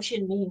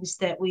redemption means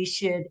that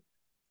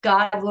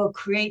God will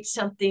create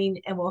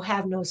something and we'll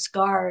have no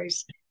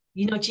scars.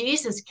 You know,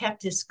 Jesus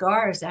kept his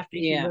scars after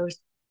he rose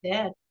from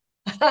the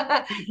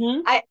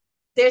dead.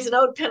 There's an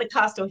old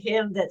Pentecostal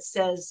hymn that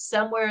says,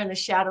 somewhere in the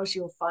shadows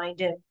you'll find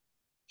him.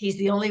 He's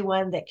the only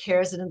one that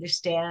cares and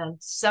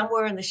understands.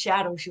 Somewhere in the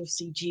shadows you'll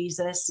see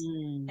Jesus,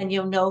 and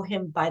you'll know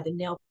him by the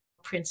nail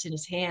prints in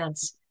his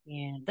hands.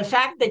 Yeah. The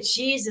fact that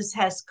Jesus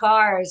has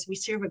scars, we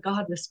serve a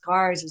God with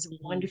scars, is a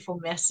wonderful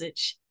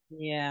message.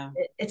 Yeah.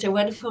 It's a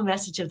wonderful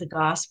message of the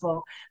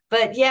gospel.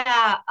 But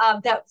yeah,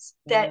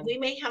 that we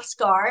may have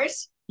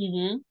scars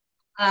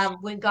Mm-hmm.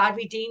 when God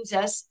redeems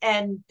us,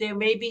 and there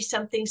may be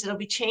some things that'll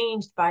be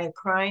changed by a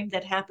crime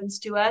that happens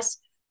to us,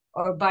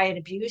 or by an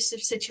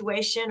abusive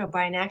situation, or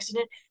by an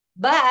accident.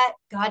 But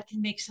God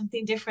can make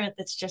something different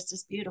that's just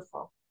as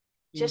beautiful,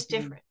 just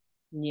Mm-hmm. different.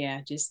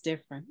 Yeah, just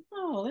different.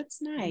 Oh,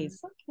 that's Mhm.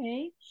 nice.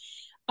 Okay.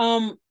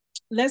 Um,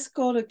 let's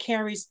go to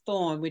Carrie's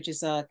Thorn, which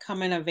is a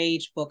coming of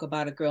age book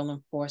about a girl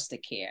in foster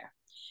care.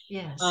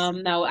 Yes.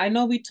 Now I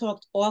know we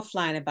talked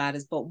offline about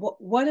this, but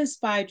what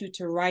inspired you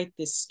to write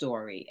this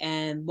story,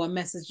 and what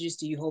messages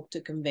do you hope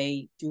to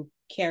convey through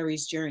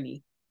Carrie's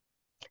journey?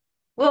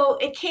 Well,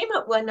 it came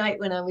up one night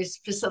when I was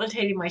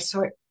facilitating my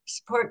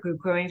support group,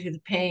 Growing Through the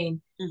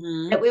Pain,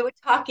 Mm-hmm. that we were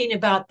talking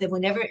about that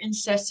whenever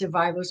incest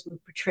survivors were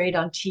portrayed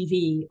on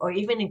TV or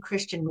even in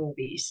Christian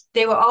movies,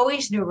 they were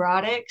always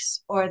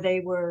neurotics, or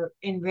they were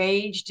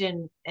enraged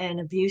and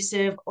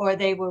abusive, or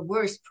they were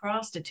worse,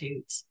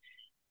 prostitutes.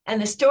 And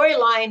the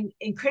storyline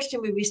in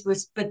Christian movies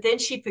was, but then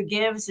she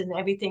forgives and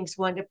everything's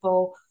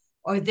wonderful,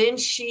 or then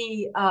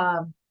she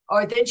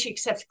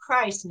accepts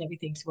Christ and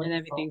everything's And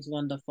wonderful. everything's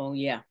wonderful.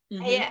 Yeah.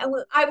 Mm-hmm. Yeah,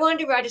 I wanted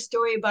to write a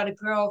story about a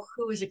girl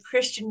who is a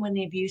Christian when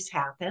the abuse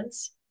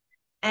happens,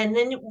 and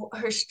then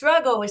her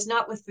struggle is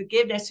not with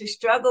forgiveness. Her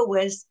struggle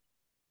is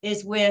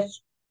with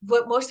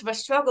what most of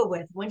us struggle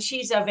with when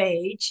she's of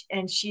age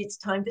and it's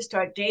time to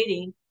start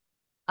dating.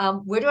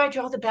 Where do I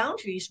draw the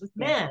boundaries with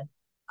Yeah.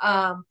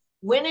 men?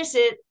 When is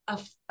it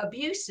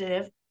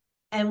abusive,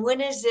 and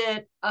when is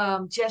it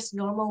just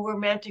normal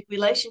romantic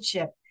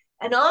relationship?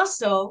 And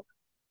also,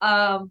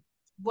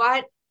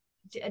 what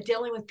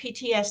dealing with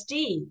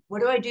PTSD? What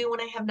do I do when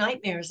I have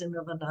nightmares in the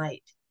middle of the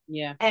night?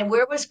 Yeah. And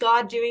where was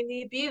God during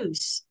the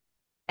abuse?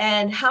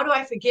 And how do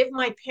I forgive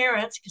my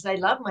parents? Because I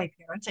love my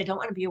parents. I don't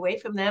want to be away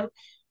from them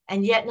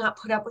and yet not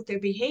put up with their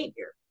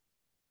behavior.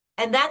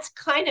 And that's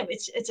kind of,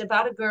 it's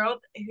about a girl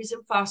who's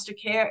in foster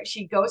care.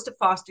 She goes to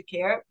foster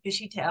care because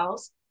she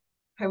tells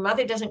her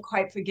mother doesn't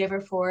quite forgive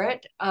her for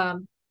it.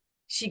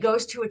 She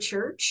goes to a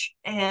church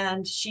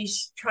and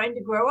she's trying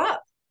to grow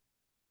up.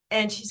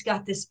 And she's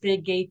got this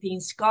big gaping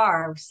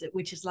scar,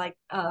 which is like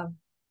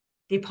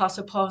the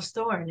Apostle Paul's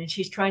thorn. And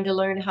she's trying to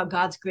learn how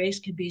God's grace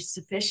can be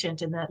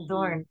sufficient in that Mm-hmm.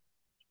 thorn.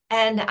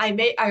 And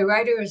I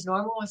write her as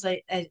normal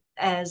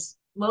as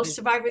most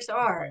survivors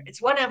are. It's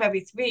one out of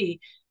every three.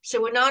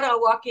 So we're not all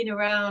walking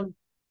around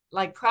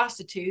like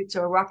prostitutes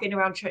or walking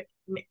around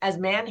as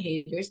man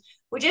haters.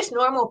 We're just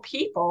normal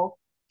people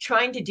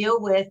trying to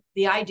deal with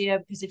the idea,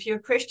 because if you're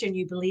a Christian,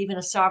 you believe in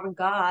a sovereign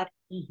God.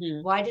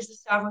 Mm-hmm. Why does the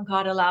sovereign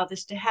God allow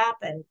this to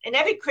happen? And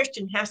every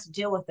Christian has to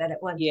deal with that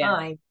at one Yeah.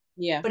 time.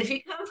 Yeah. But if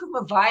you come from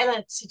a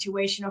violent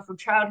situation or from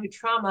childhood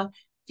trauma,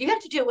 you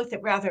have to deal with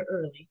it rather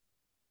early.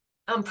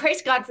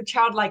 Praise God for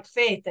childlike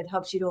faith that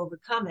helps you to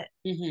overcome it.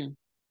 Mm-hmm.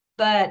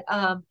 But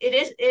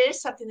it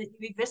is something that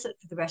you revisit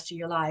for the rest of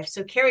your life.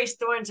 So Carrie's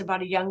Thorns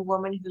about a young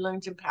woman who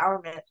learns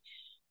empowerment,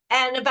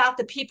 and about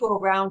the people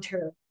around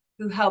her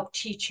who help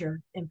teach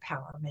her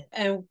empowerment.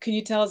 And can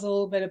you tell us a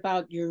little bit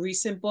about your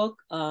recent book,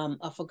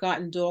 A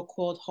Forgotten Door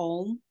Called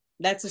Home?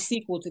 That's a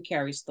sequel to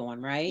Carrie's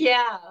Thorn, right?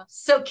 Yeah.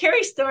 So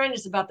Carrie's Thorn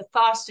is about the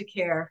foster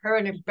care. Her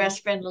and her Mm-hmm.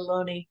 best friend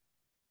Laloni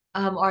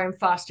are in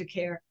foster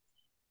care,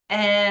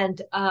 and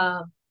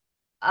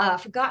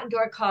Forgotten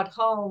Door Called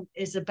Home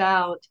is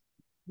about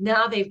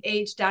now they've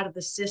aged out of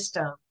the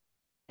system,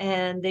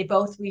 and they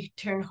both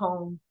return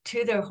home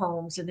to their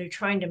homes, and they're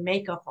trying to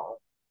make a home.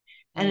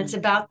 And it's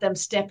about them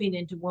stepping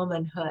into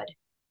womanhood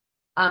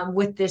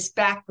with this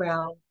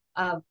background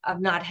of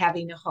not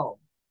having a home.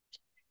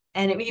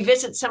 And it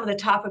revisits some of the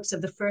topics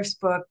of the first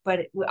book,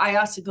 but I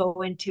also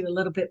go into a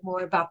little bit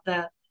more about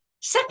the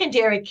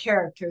secondary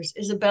characters.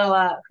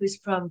 Isabella, who's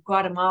from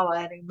Guatemala,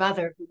 and her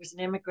mother, who was an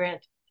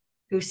immigrant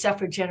who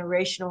suffered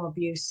generational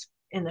abuse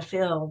in the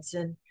fields,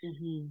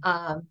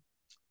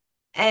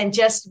 and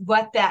just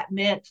what that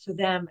meant for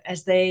them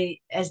as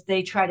they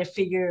try to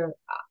figure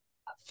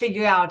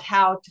out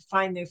how to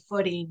find their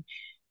footing.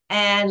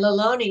 And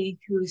Laloni,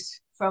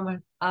 who's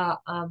from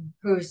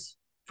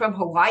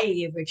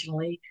Hawaii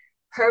originally,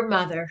 her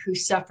mother who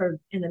suffered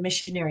in the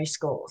missionary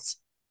schools,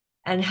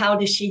 and how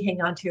does she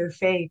hang on to her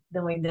faith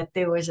knowing that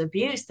there was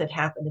abuse that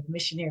happened in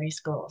missionary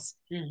schools.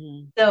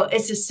 So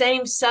it's the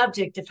same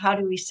subject of how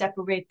do we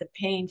separate the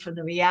pain from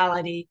the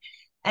reality,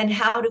 and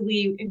how do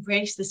we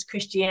embrace this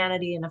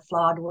Christianity in a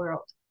flawed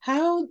world.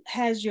 How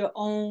has your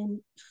own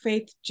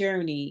faith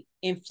journey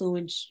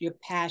influenced your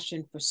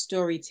passion for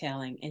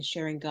storytelling and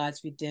sharing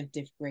God's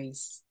redemptive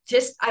grace?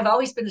 I've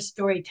always been a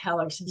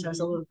storyteller since I was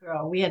a little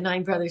girl. We had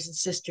 9 brothers and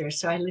sisters,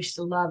 so I used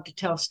to love to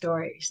tell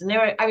stories. And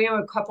I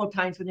remember a couple of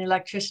times when the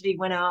electricity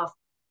went off,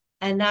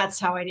 and that's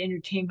how I'd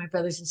entertain my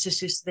brothers and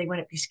sisters so they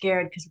wouldn't be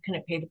scared because we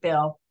couldn't pay the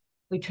bill.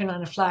 We'd turn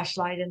on a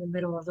flashlight in the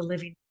middle of the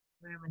living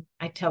room, and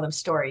I'd tell them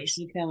stories.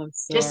 You tell them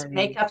stories. Just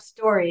make up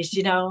stories,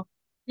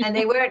 And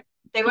they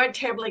weren't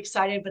terribly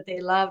excited, but they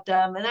loved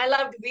them, and I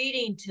loved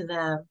reading to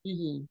them.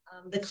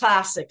 The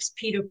classics,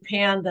 Peter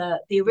Pan,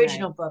 the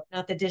original book,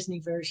 not the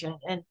Disney version,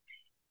 and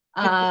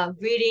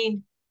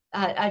reading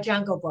a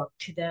Jungle Book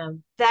to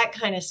them, that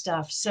kind of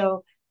stuff.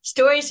 So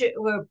stories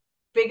were a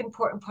big,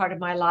 important part of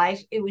my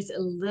life. It was a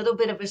little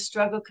bit of a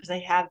struggle because I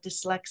have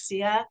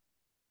dyslexia.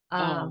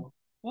 Oh,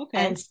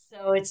 okay. And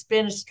so it's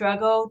been a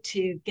struggle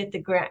to get the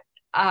grant.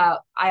 I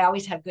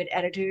always have good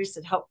editors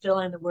that help fill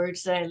in the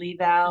words that I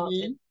leave out.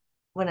 Mhm. And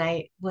when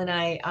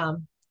I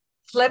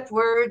flip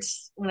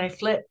words, when I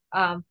flip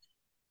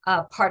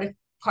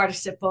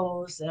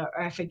participles,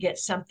 or I forget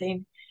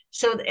something.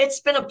 So it's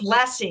been a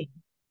blessing,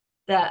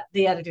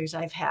 the editors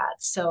I've had.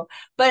 So,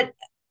 but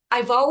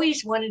I've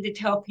always wanted to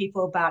tell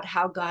people about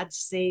how God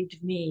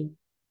saved me.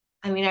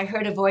 I mean, I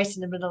heard a voice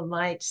in the middle of the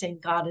night saying,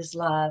 God is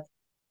love.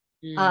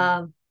 Mm.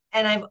 Um,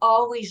 and I've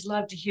always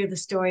loved to hear the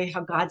story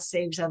how God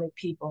saves other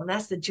people. And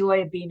that's the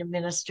joy of being a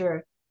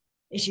minister,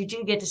 is you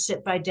do get to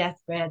sit by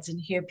deathbeds and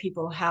hear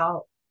people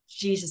how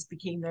Jesus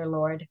became their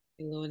Lord,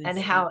 Lord and and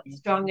how Savior.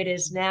 strong it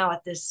is now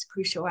at this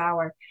crucial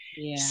hour.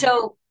 Yeah.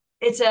 So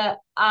it's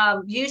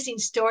using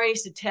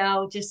stories to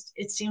tell, just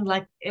it seemed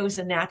like it was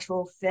a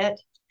natural fit.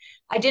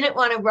 I didn't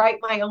want to write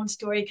my own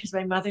story because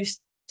my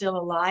mother's still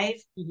alive.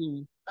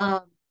 Mm-hmm.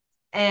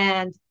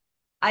 And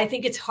I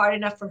think it's hard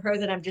enough for her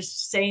that I'm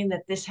just saying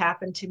that this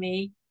happened to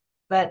me,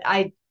 but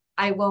I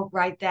won't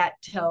write that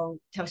till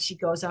she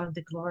goes on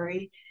to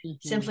glory,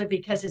 simply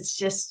because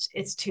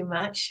it's too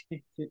much.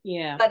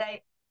 Yeah. But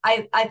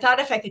I thought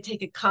if I could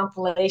take a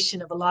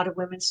compilation of a lot of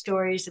women's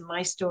stories and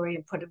my story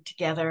and put them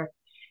together.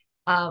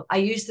 I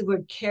used the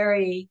word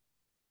Carrie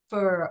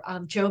for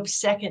Job's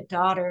second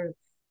daughter,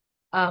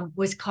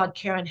 was called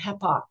Karen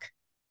Hepok.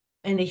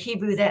 In the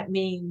Hebrew, that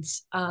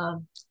means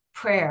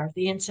prayer,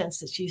 the incense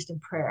that's used in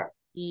prayer.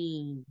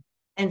 Mm.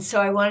 And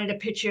so I wanted a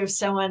picture of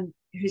someone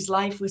whose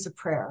life was a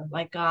prayer,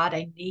 like, God,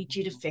 I need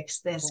you to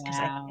fix this because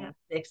I can't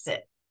fix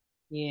it.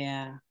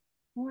 Yeah.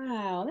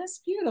 Wow, that's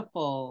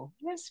beautiful.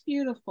 That's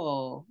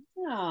beautiful.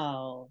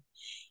 Oh.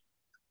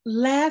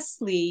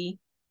 Lastly,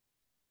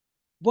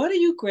 what are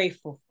you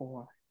grateful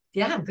for?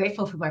 Yeah, I'm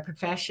grateful for my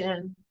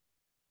profession.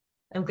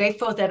 I'm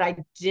grateful that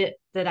I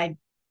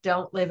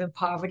don't live in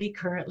poverty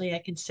currently. I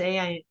can say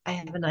I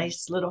have a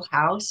nice little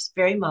house,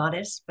 very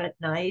modest, but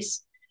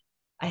nice.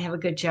 I have a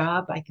good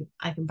job. I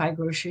can buy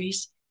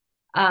groceries.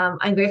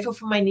 I'm grateful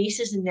for my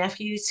nieces and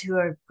nephews who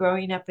are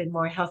growing up in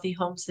more healthy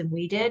homes than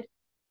we did.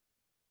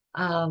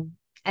 And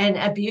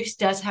abuse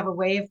does have a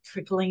way of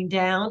trickling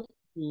down,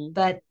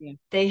 but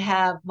they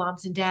have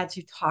moms and dads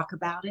who talk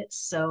about it,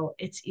 so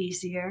it's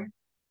easier.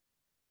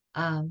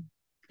 And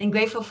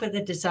grateful for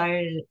the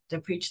desire to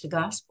preach the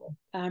gospel.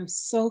 I'm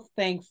so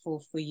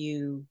thankful for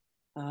you,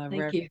 Thank you.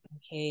 Reverend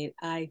Kincaid.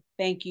 I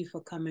thank you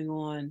for coming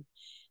on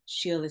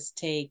Sheila's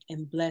Take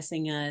and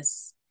blessing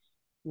us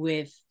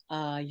with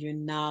your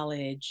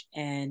knowledge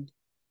and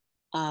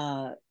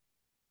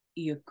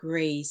your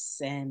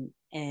grace, and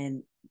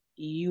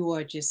you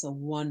are just a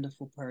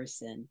wonderful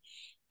person.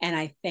 And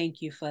I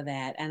thank you for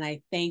that. And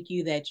I thank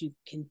you that you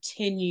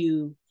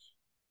continue,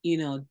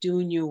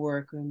 doing your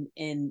work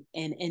and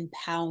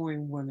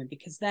empowering women,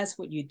 because that's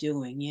what you're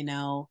doing.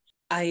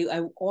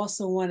 I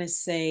also want to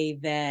say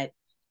that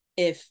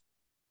if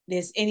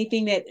there's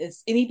anything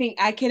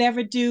I could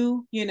ever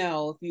do,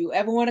 if you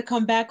ever want to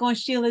come back on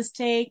Sheila's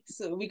Take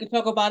so we can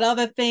talk about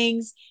other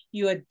things,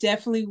 you are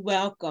definitely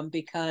welcome,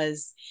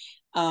 because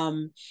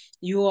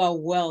you are a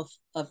wealth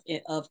of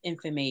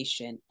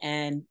information,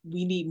 and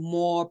we need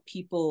more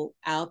people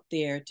out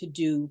there to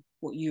do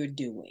what you're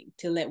doing,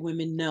 to let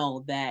women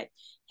know that,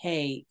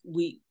 hey,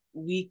 we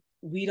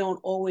don't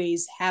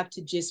always have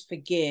to just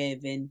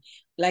forgive, and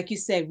like you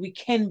said, we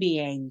can be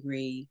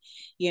angry.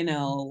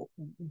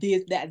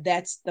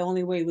 That's the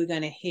only way we're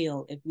going to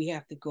heal, if we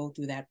have to go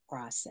through that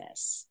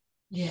process.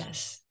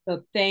 Yes.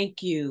 So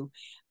thank you.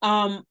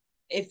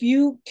 If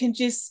you can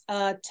just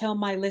tell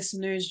my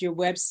listeners your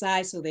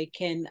website so they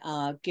can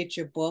get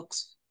your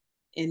books.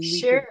 And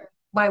sure.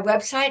 My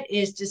website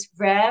is just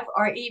Rev,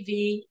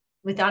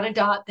 without a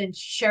dot, then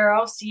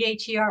Cheryl,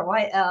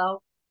 Cheryl,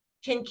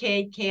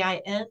 Kincaid,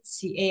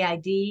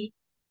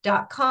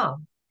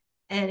 KINCAID.com.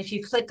 And if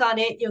you click on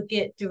it, you'll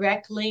get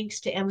direct links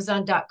to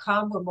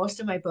Amazon.com, where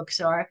most of my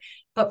books are.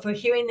 But for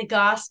hearing the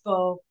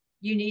gospel,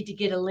 you need to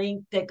get a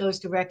link that goes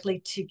directly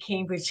to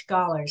Cambridge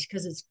Scholars,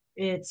 because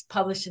it's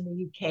published in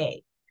the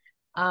UK,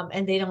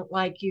 and they don't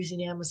like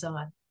using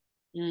Amazon.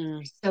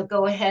 So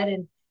go ahead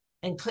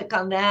and click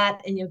on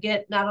that, and you'll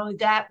get not only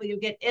that, but you'll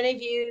get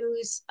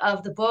interviews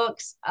of the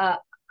books,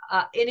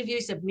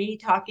 interviews of me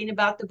talking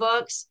about the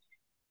books,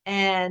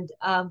 and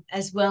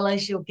as well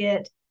as you'll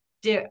get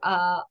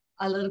a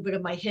little bit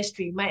of my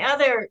history. My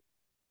other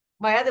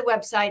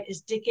website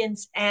is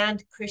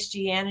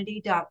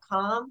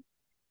dickensandchristianity.com,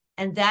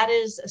 and that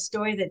is a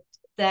story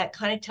that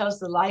kind of tells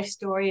the life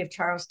story of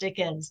Charles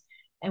Dickens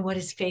and what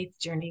his faith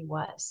journey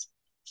was.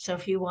 So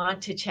if you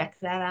want to check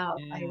that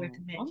out, I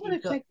recommend I'm going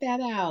to check that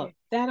out.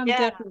 I'm Yeah.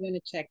 definitely going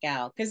to check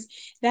out, because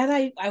that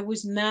I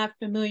was not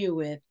familiar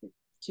with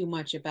too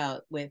much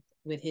about with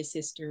his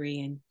history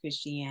and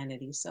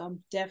Christianity. So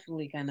I'm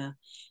definitely going to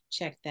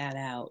check that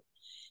out.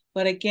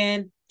 But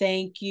again,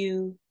 thank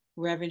you.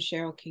 Reverend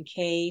Cheryl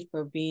Kincaid,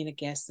 for being a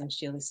guest on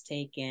Sheila's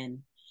Take. And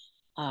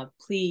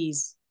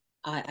please,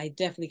 I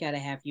definitely got to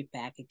have you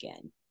back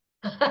again.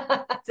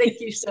 Thank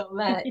you so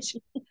much.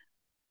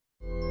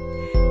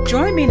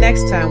 Join me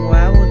next time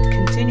where I will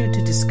continue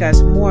to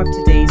discuss more of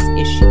today's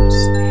issues.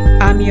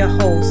 I'm your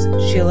host,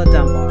 Sheila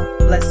Dunbar.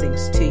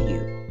 Blessings to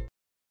you.